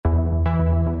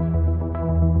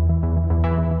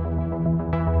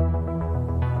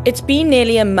It's been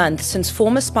nearly a month since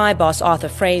former spy boss Arthur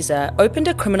Fraser opened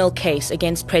a criminal case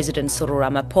against President Cyril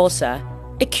Ramaphosa,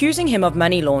 accusing him of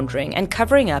money laundering and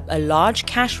covering up a large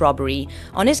cash robbery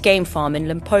on his game farm in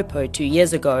Limpopo 2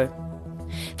 years ago.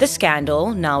 The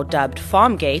scandal, now dubbed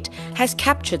Farmgate, has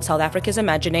captured South Africa's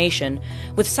imagination,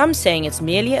 with some saying it's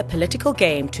merely a political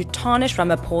game to tarnish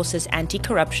Ramaphosa's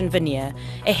anti-corruption veneer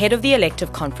ahead of the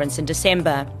elective conference in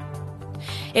December.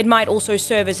 It might also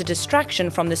serve as a distraction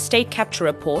from the state capture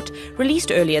report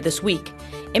released earlier this week,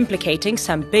 implicating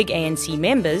some big ANC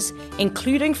members,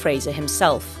 including Fraser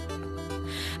himself.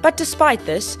 But despite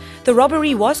this, the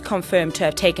robbery was confirmed to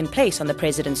have taken place on the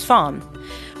president's farm.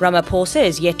 Ramaphosa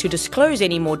is yet to disclose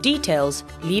any more details,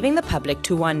 leaving the public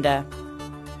to wonder.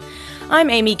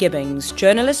 I'm Amy Gibbings,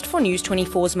 journalist for News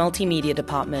 24's Multimedia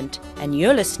Department, and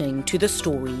you're listening to The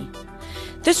Story.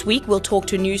 This week we'll talk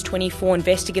to News 24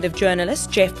 investigative journalist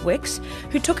Jeff Wicks,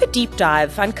 who took a deep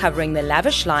dive uncovering the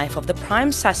lavish life of the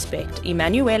prime suspect,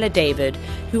 Emanuela David,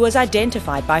 who was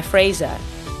identified by Fraser.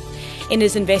 In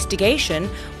his investigation,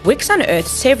 Wicks unearthed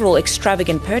several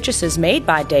extravagant purchases made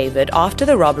by David after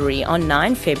the robbery on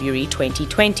 9 February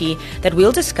 2020 that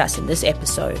we'll discuss in this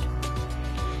episode.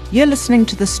 You're listening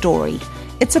to The Story.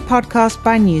 It's a podcast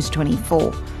by News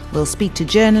 24. We'll speak to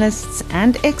journalists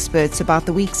and experts about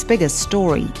the week's biggest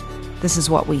story. This is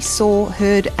what we saw,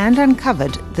 heard and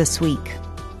uncovered this week.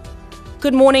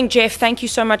 Good morning, Jeff. Thank you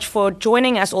so much for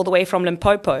joining us all the way from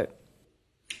Limpopo.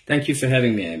 Thank you for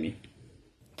having me, Amy.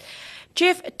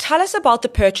 Jeff, tell us about the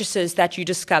purchases that you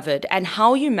discovered and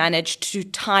how you managed to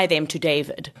tie them to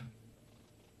David.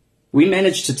 We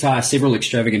managed to tie several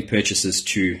extravagant purchases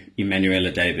to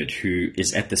Emanuela David, who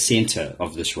is at the center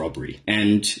of this robbery.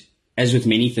 And as with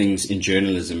many things in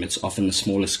journalism, it's often the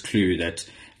smallest clue that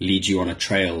leads you on a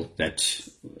trail that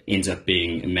ends up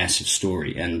being a massive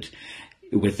story. And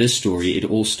with this story, it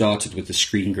all started with a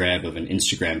screen grab of an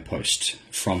Instagram post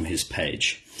from his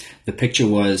page. The picture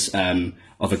was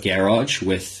of a garage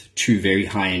with two very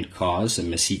high-end cars, a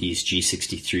Mercedes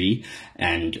G63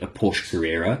 and a Porsche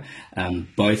Carrera.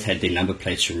 Both had their number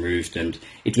plates removed, and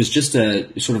it was just a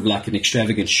sort of like an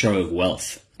extravagant show of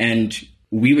wealth. And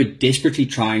we were desperately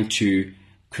trying to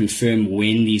confirm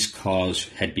when these cars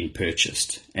had been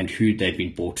purchased and who they'd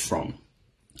been bought from.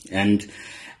 And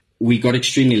we got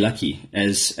extremely lucky,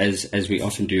 as we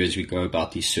often do as we go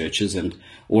about these searches. And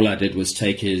all I did was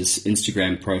take his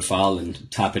Instagram profile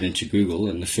and type it into Google.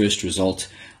 And the first result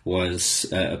was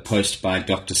a post by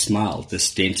Dr. Smile,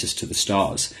 this dentist to the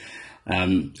stars.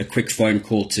 A quick phone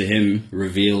call to him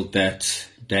revealed that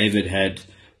David had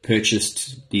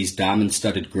purchased these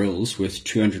diamond-studded grills worth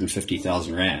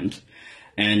 250,000 Rand.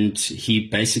 And he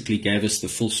basically gave us the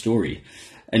full story.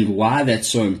 And why that's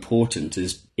so important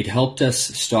is it helped us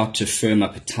start to firm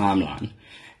up a timeline.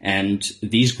 And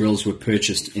these grills were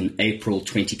purchased in April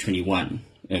 2021,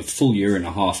 a full year and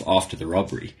a half after the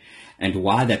robbery. And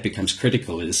why that becomes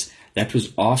critical is that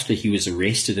was after he was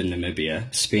arrested in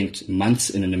Namibia, spent months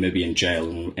in a Namibian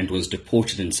jail and was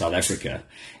deported in South Africa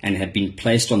and had been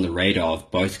placed on the radar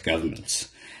of both governments.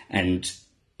 And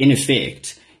in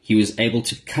effect, he was able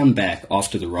to come back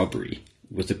after the robbery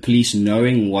with the police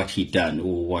knowing what he'd done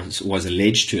or was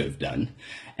alleged to have done,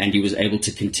 and he was able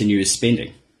to continue his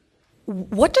spending.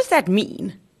 What does that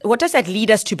mean? What does that lead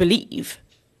us to believe?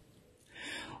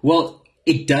 Well,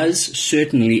 it does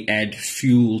certainly add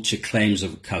fuel to claims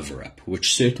of a cover-up,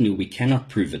 which certainly we cannot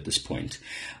prove at this point.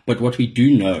 But what we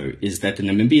do know is that the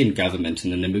Namibian government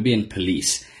and the Namibian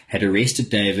police had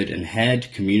arrested David and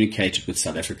had communicated with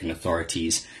South African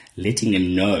authorities, letting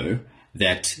them know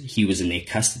that he was in their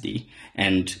custody.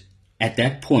 And at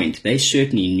that point, they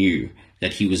certainly knew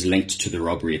that he was linked to the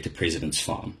robbery at the president's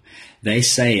farm. They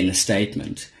say in a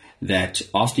statement that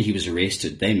after he was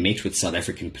arrested, they met with South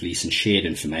African police and shared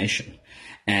information.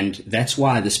 And that's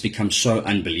why this becomes so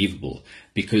unbelievable,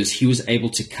 because he was able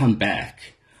to come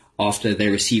back after they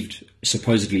received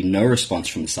supposedly no response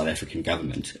from the South African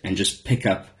government and just pick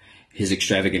up his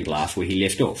extravagant life where he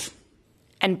left off.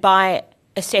 And buy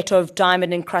a set of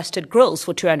diamond-encrusted grills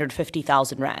for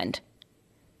 250,000 Rand.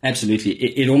 Absolutely.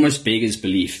 It almost beggars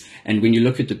belief. And when you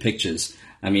look at the pictures,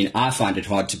 I mean, I find it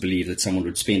hard to believe that someone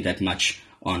would spend that much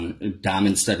on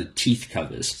diamond-studded teeth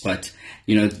covers. But,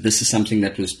 you know, this is something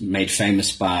that was made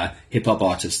famous by hip-hop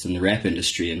artists in the rap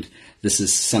industry. And this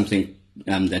is something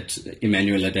that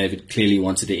Emanuela David clearly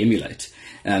wanted to emulate.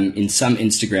 In some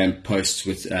Instagram posts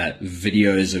with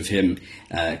videos of him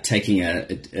taking a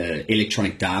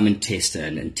electronic diamond tester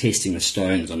and testing the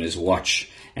stones on his watch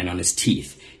and on his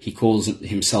teeth, he calls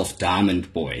himself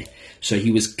Diamond Boy. So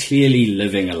he was clearly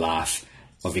living a life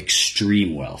of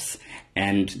extreme wealth.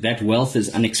 And that wealth is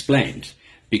unexplained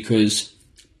because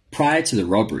prior to the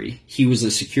robbery, he was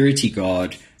a security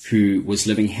guard who was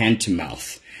living hand to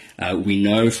mouth. We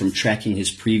know from tracking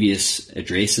his previous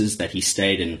addresses that he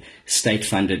stayed in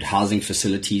state-funded housing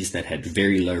facilities that had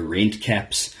very low rent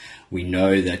caps. We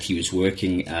know that he was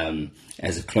working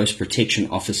as a close protection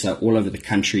officer all over the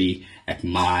country at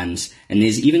mines. And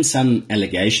there's even some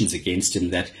allegations against him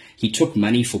that he took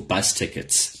money for bus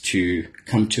tickets to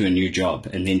come to a new job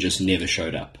and then just never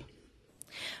showed up.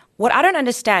 What I don't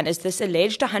understand is this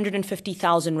alleged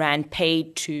 150,000 rand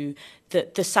paid to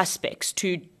the suspects,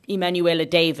 to Emanuela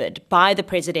David, by the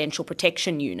Presidential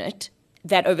Protection Unit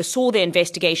that oversaw the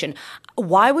investigation.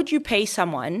 Why would you pay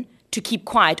someone to keep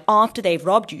quiet after they've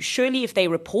robbed you? Surely if they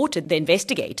reported the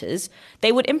investigators,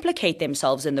 they would implicate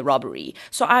themselves in the robbery.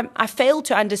 So I fail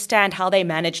to understand how they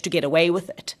managed to get away with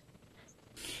it.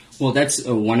 Well, that's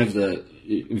one of the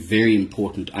very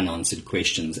important unanswered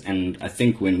questions. And I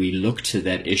think when we look to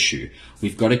that issue,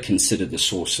 we've got to consider the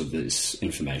source of this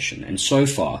information. And so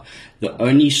far, the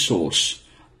only source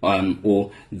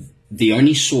of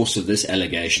this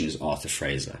allegation is Arthur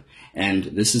Fraser. And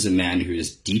this is a man who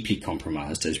is deeply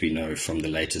compromised, as we know from the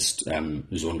latest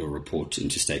Zondo report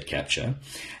into state capture.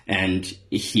 And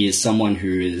he is someone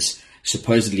who has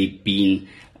supposedly been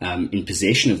in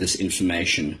possession of this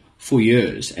information for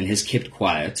years and has kept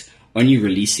quiet, only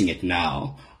releasing it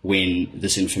now when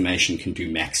this information can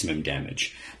do maximum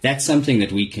damage. That's something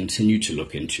that we continue to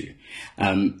look into.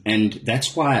 And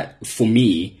that's why, for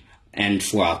me, and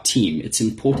for our team, it's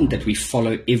important that we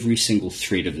follow every single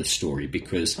thread of the story,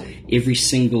 because every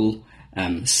single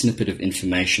snippet of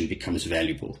information becomes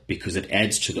valuable because it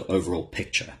adds to the overall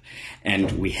picture.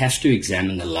 And we have to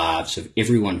examine the lives of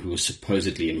everyone who was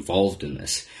supposedly involved in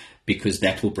this, because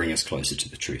that will bring us closer to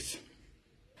the truth.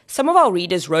 Some of our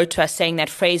readers wrote to us saying that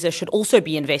Fraser should also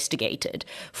be investigated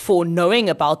for knowing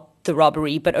about the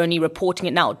robbery but only reporting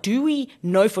it now. Do we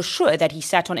know for sure that he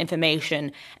sat on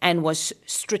information and was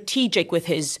strategic with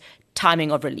his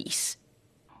timing of release?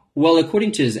 Well,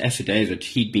 according to his affidavit,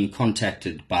 he'd been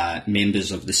contacted by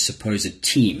members of the supposed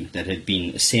team that had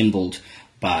been assembled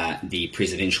by the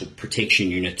Presidential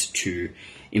Protection Unit to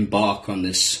embark on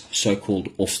this so-called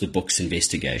off-the-books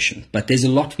investigation. But there's a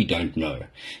lot we don't know.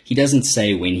 He doesn't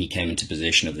say when he came into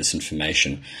possession of this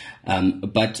information,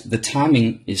 but the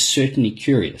timing is certainly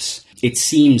curious. It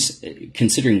seems,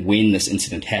 considering when this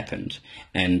incident happened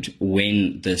and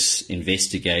when this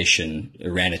investigation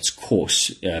ran its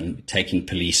course, taking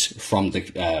police from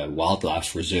the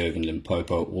wildlife reserve in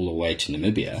Limpopo all the way to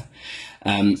Namibia,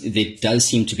 there does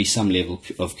seem to be some level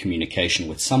of communication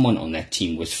with someone on that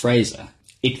team with Fraser.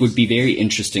 It would be very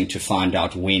interesting to find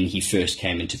out when he first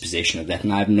came into possession of that.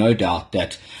 And I have no doubt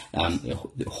that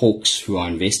the Hawks, who are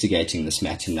investigating this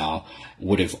matter now,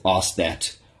 would have asked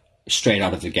that straight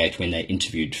out of the gate when they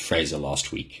interviewed Fraser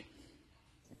last week.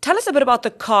 Tell us a bit about the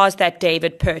cars that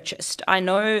David purchased. I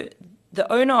know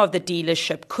the owner of the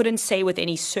dealership couldn't say with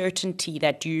any certainty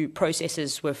that due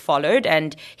processes were followed,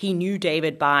 and he knew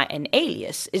David by an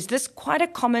alias. Is this quite a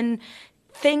common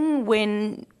thing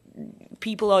when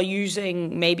people are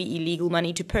using maybe illegal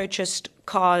money to purchase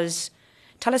cars?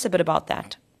 Tell us a bit about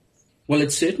that. Well,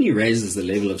 it certainly raises the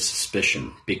level of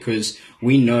suspicion, because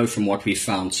we know from what we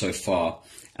found so far,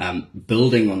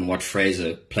 building on what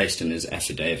Fraser placed in his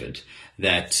affidavit,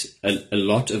 that a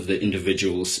lot of the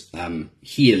individuals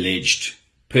he alleged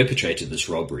perpetrated this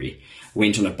robbery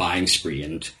went on a buying spree,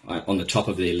 and on the top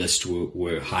of their list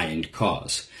were high-end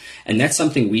cars. And that's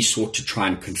something we sought to try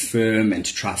and confirm and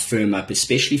to try firm up,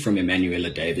 especially from Emanuela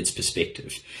David's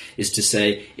perspective, is to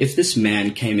say, if this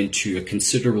man came into a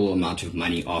considerable amount of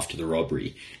money after the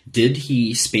robbery, did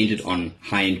he spend it on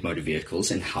high-end motor vehicles,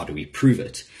 and how do we prove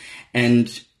it?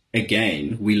 And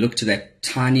again, we look to that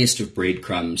tiniest of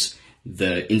breadcrumbs,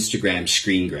 the Instagram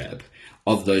screen grab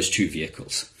of those two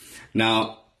vehicles.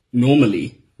 Now,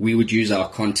 normally, we would use our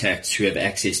contacts who have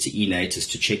access to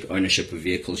eNatus to check ownership of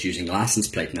vehicles using license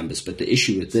plate numbers. But the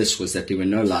issue with this was that there were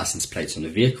no license plates on the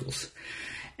vehicles.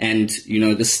 And,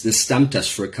 this stumped us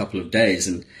for a couple of days.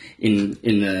 And in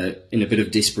a bit of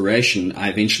desperation, I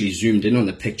eventually zoomed in on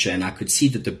the picture, and I could see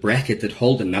that the bracket that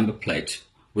held the number plate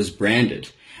was branded.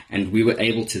 And we were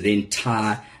able to then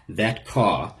tie that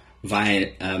car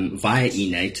via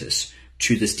eNatus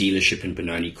to this dealership in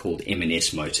Benoni called M&S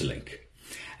Motorlink.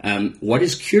 What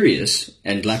is curious,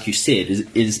 and like you said,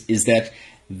 is that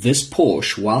this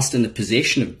Porsche, whilst in the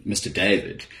possession of Mr.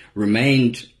 David,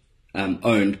 remained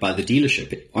owned by the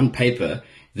dealership. On paper,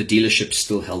 the dealership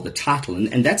still held the title.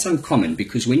 And that's uncommon,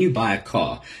 because when you buy a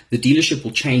car, the dealership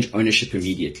will change ownership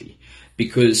immediately.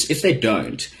 Because if they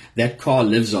don't, that car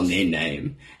lives on their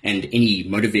name, and any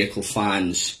motor vehicle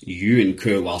fines you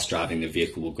incur whilst driving the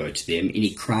vehicle will go to them.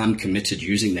 Any crime committed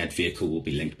using that vehicle will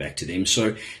be linked back to them.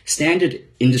 So standard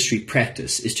industry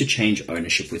practice is to change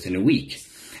ownership within a week.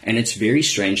 And it's very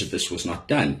strange that this was not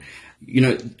done.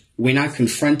 When I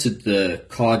confronted the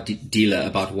car dealer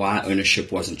about why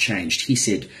ownership wasn't changed, he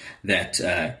said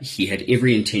that he had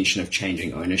every intention of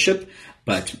changing ownership,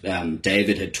 but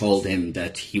David had told him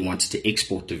that he wanted to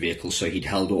export the vehicle, so he'd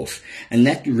held off. And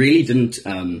that really didn't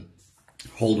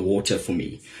hold water for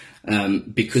me,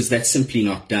 because that's simply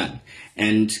not done.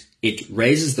 And it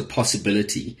raises the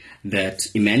possibility that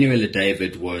Emmanuel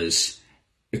David was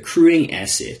accruing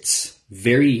assets,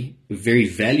 very, very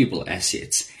valuable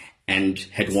assets, and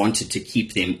had wanted to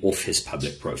keep them off his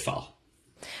public profile.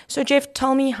 So, Jeff,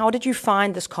 tell me, how did you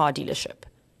find this car dealership?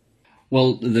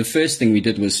 Well, the first thing we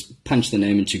did was punch the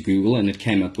name into Google, and it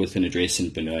came up with an address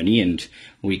in Benoni, and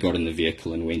we got in the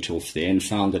vehicle and went off there and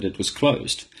found that it was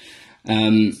closed.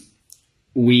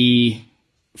 We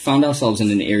found ourselves in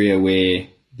an area where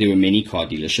there were many car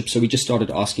dealerships, so we just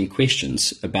started asking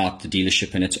questions about the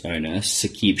dealership and its owner,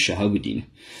 Saqib Shahabuddin.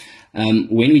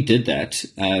 When we did that,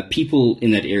 people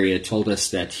in that area told us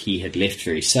that he had left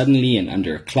very suddenly and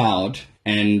under a cloud,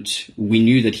 and we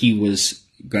knew that he was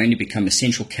going to become a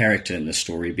central character in the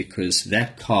story because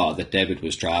that car that David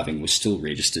was driving was still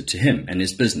registered to him and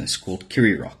his business called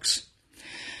Kirirox.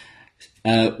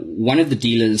 One of the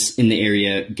dealers in the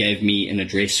area gave me an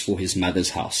address for his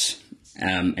mother's house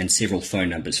and several phone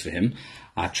numbers for him.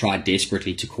 I tried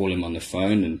desperately to call him on the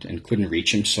phone and couldn't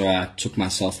reach him, so I took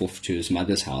myself off to his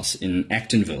mother's house in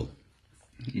Actonville.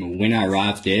 When I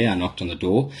arrived there, I knocked on the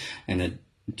door, and a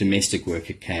domestic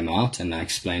worker came out, and I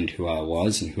explained who I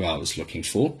was and who I was looking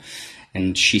for,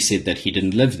 and she said that he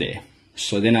didn't live there.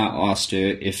 So then I asked her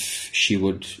if she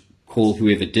would call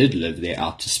whoever did live there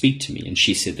out to speak to me, and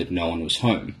she said that no one was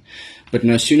home. But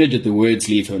no sooner did the words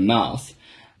leave her mouth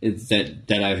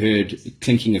that I heard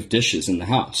clinking of dishes in the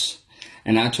house.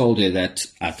 And I told her that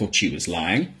I thought she was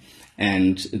lying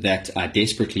and that I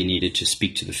desperately needed to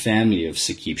speak to the family of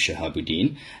Saqib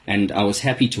Shahabuddin, and I was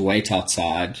happy to wait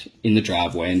outside in the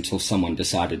driveway until someone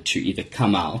decided to either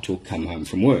come out or come home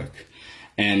from work.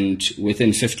 And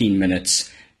within 15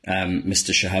 minutes,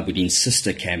 Mr. Shahabuddin's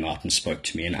sister came out and spoke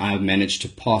to me, and I managed to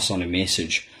pass on a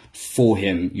message for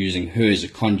him using her as a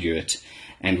conduit,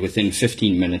 and within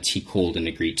 15 minutes he called and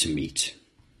agreed to meet.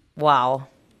 Wow.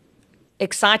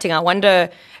 Exciting. I wonder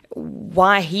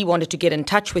why he wanted to get in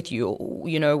touch with you.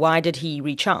 Why did he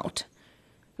reach out?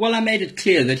 Well, I made it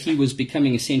clear that he was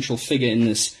becoming a central figure in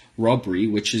this robbery,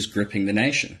 which is gripping the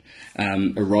nation.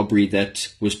 A robbery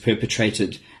that was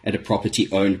perpetrated at a property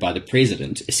owned by the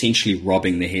president, essentially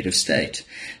robbing the head of state.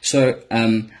 So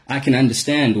I can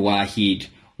understand why he'd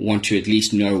want to at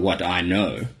least know what I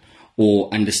know,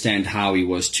 or understand how he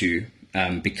was to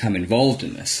become involved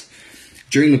in this.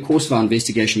 During the course of our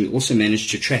investigation, we also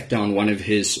managed to track down one of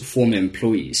his former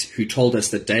employees who told us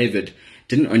that David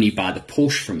didn't only buy the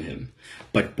Porsche from him,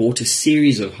 but bought a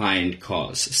series of high-end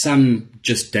cars, some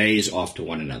just days after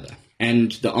one another.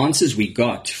 And the answers we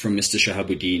got from Mr.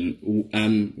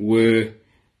 Shahabuddin were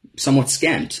somewhat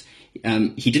scant.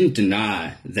 He didn't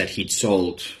deny that he'd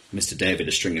sold Mr. David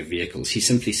a string of vehicles. He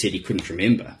simply said he couldn't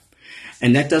remember.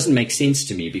 And that doesn't make sense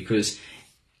to me because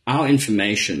our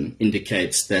information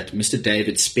indicates that Mr.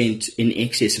 David spent in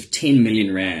excess of 10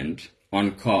 million rand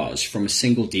on cars from a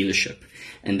single dealership.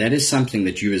 And that is something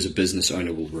that you as a business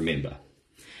owner will remember.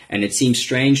 And it seems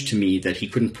strange to me that he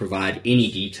couldn't provide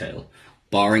any detail,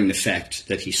 barring the fact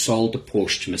that he sold the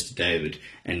Porsche to Mr. David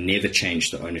and never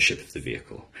changed the ownership of the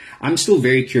vehicle. I'm still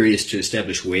very curious to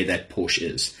establish where that Porsche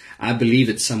is. I believe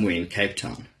it's somewhere in Cape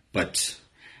Town, but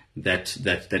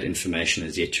that information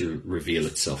is yet to reveal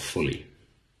itself fully.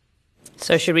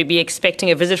 So should we be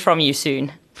expecting a visit from you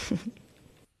soon?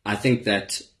 I think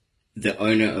that the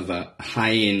owner of a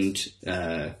high-end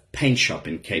paint shop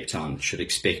in Cape Town should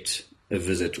expect a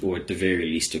visit, or at the very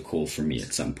least a call from me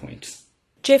at some point.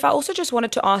 Jeff, I also just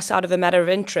wanted to ask, out of a matter of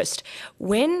interest,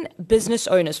 when business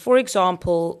owners, for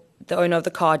example, the owner of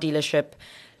the car dealership,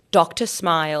 Dr.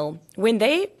 Smile, when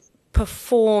they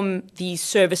perform these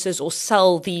services or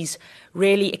sell these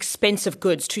really expensive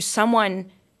goods to someone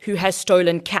who has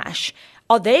stolen cash,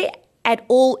 are they at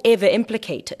all ever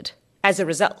implicated as a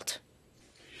result?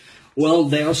 Well,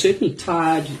 they are certainly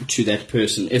tied to that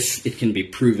person if it can be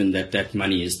proven that that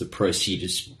money is the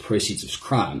proceeds of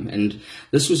crime. And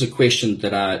this was a question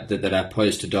that I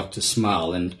posed to Dr.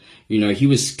 Smile, and he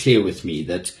was clear with me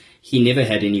that He never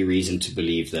had any reason to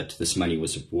believe that this money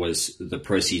was the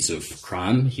proceeds of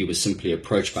crime. He was simply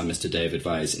approached by Mr. David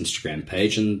via his Instagram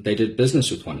page, and they did business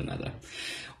with one another.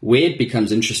 Where it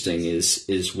becomes interesting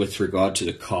is with regard to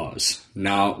the cars.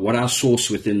 Now, what our source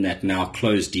within that now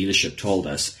closed dealership told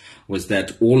us was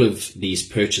that all of these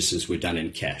purchases were done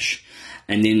in cash.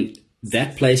 And then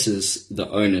that places the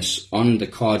onus on the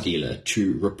car dealer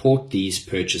to report these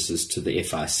purchases to the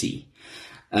FIC.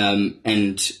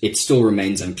 And it still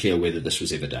remains unclear whether this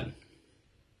was ever done.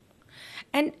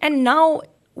 And now,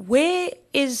 where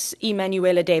is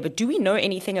Emanuela David? Do we know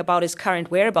anything about his current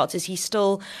whereabouts? Is he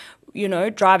still,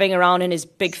 driving around in his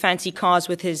big fancy cars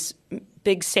with his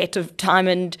big set of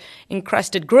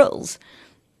diamond-encrusted grills?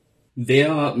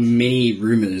 There are many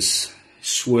rumors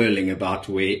swirling about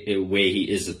where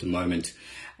he is at the moment.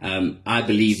 I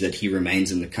believe that he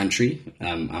remains in the country.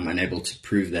 I'm unable to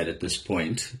prove that at this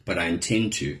point, but I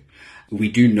intend to. We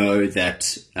do know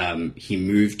that he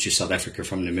moved to South Africa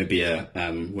from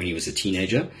Namibia when he was a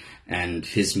teenager, and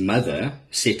his mother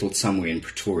settled somewhere in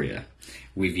Pretoria.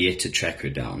 We've yet to track her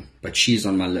down, but she's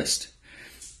on my list.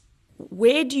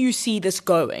 Where do you see this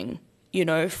going?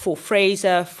 For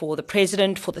Fraser, for the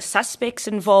president, for the suspects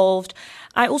involved?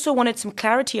 I also wanted some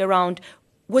clarity around,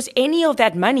 was any of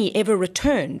that money ever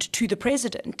returned to the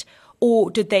president? Or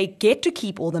did they get to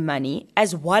keep all the money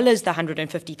as well as the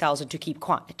 $150,000 to keep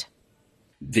quiet?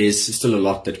 There's still a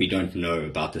lot that we don't know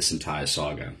about this entire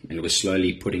saga, and we're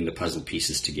slowly putting the puzzle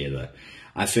pieces together.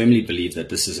 I firmly believe that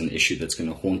this is an issue that's going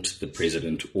to haunt the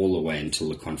president all the way until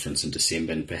the conference in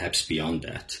December, and perhaps beyond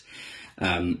that.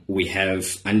 We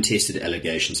have untested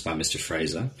allegations by Mr.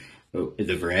 Fraser,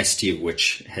 the veracity of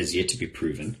which has yet to be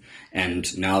proven,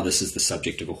 and now this is the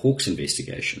subject of a Hawks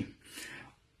investigation.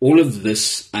 All of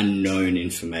this unknown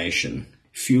information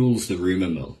fuels the rumor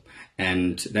mill,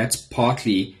 and that's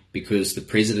partly because the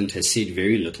president has said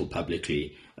very little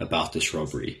publicly about this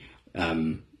robbery,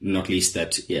 not least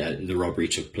that the robbery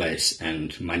took place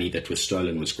and money that was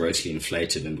stolen was grossly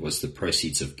inflated and was the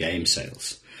proceeds of game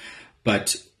sales.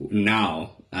 But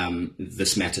now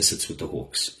this matter sits with the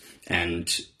Hawks,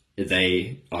 and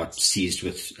they are seized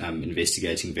with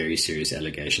investigating very serious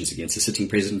allegations against the sitting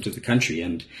president of the country.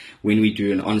 And when we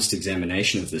do an honest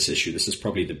examination of this issue, this is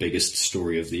probably the biggest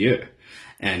story of the year.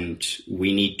 And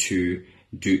we need to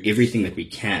do everything that we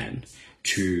can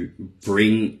to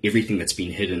bring everything that's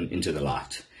been hidden into the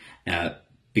light,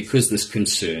 because this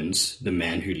concerns the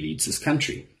man who leads this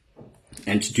country.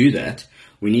 And to do that,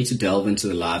 we need to delve into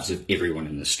the lives of everyone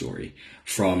in this story,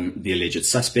 from the alleged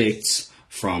suspects,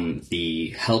 from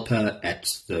the helper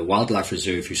at the wildlife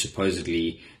reserve who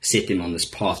supposedly set them on this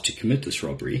path to commit this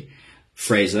robbery,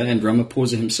 Fraser, and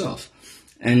Ramaphosa himself.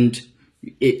 And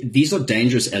these are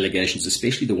dangerous allegations,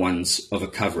 especially the ones of a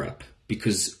cover-up,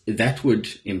 because that would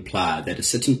imply that a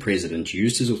sitting president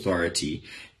used his authority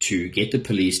to get the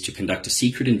police to conduct a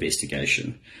secret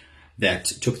investigation that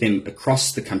took them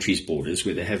across the country's borders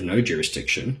where they have no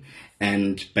jurisdiction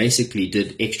and basically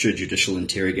did extrajudicial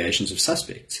interrogations of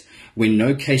suspects when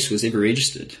no case was ever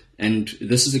registered. And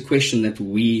this is a question that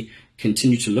we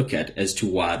continue to look at as to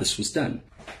why this was done.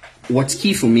 What's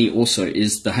key for me also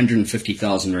is the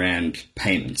 150,000 Rand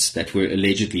payments that were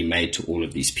allegedly made to all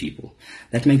of these people.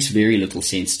 That makes very little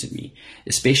sense to me,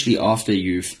 especially after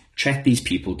you've tracked these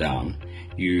people down,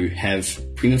 you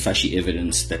have prima facie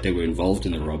evidence that they were involved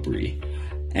in the robbery,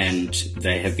 and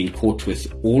they have been caught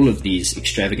with all of these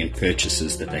extravagant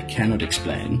purchases that they cannot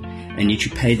explain, and yet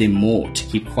you pay them more to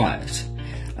keep quiet.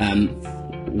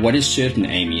 What is certain,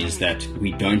 Amy, is that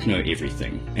we don't know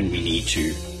everything, and we need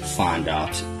to find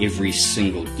out every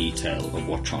single detail of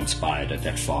what transpired at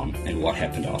that farm and what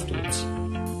happened afterwards.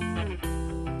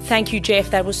 Thank you,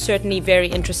 Jeff. That was certainly very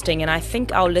interesting, and I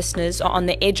think our listeners are on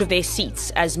the edge of their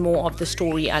seats as more of the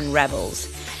story unravels.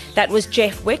 That was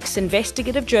Jeff Wicks,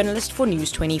 investigative journalist for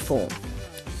News 24.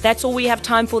 That's all we have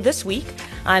time for this week.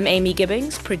 I'm Amy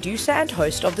Gibbings, producer and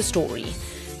host of The Story.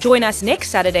 Join us next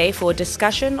Saturday for a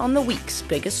discussion on the week's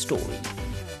biggest story.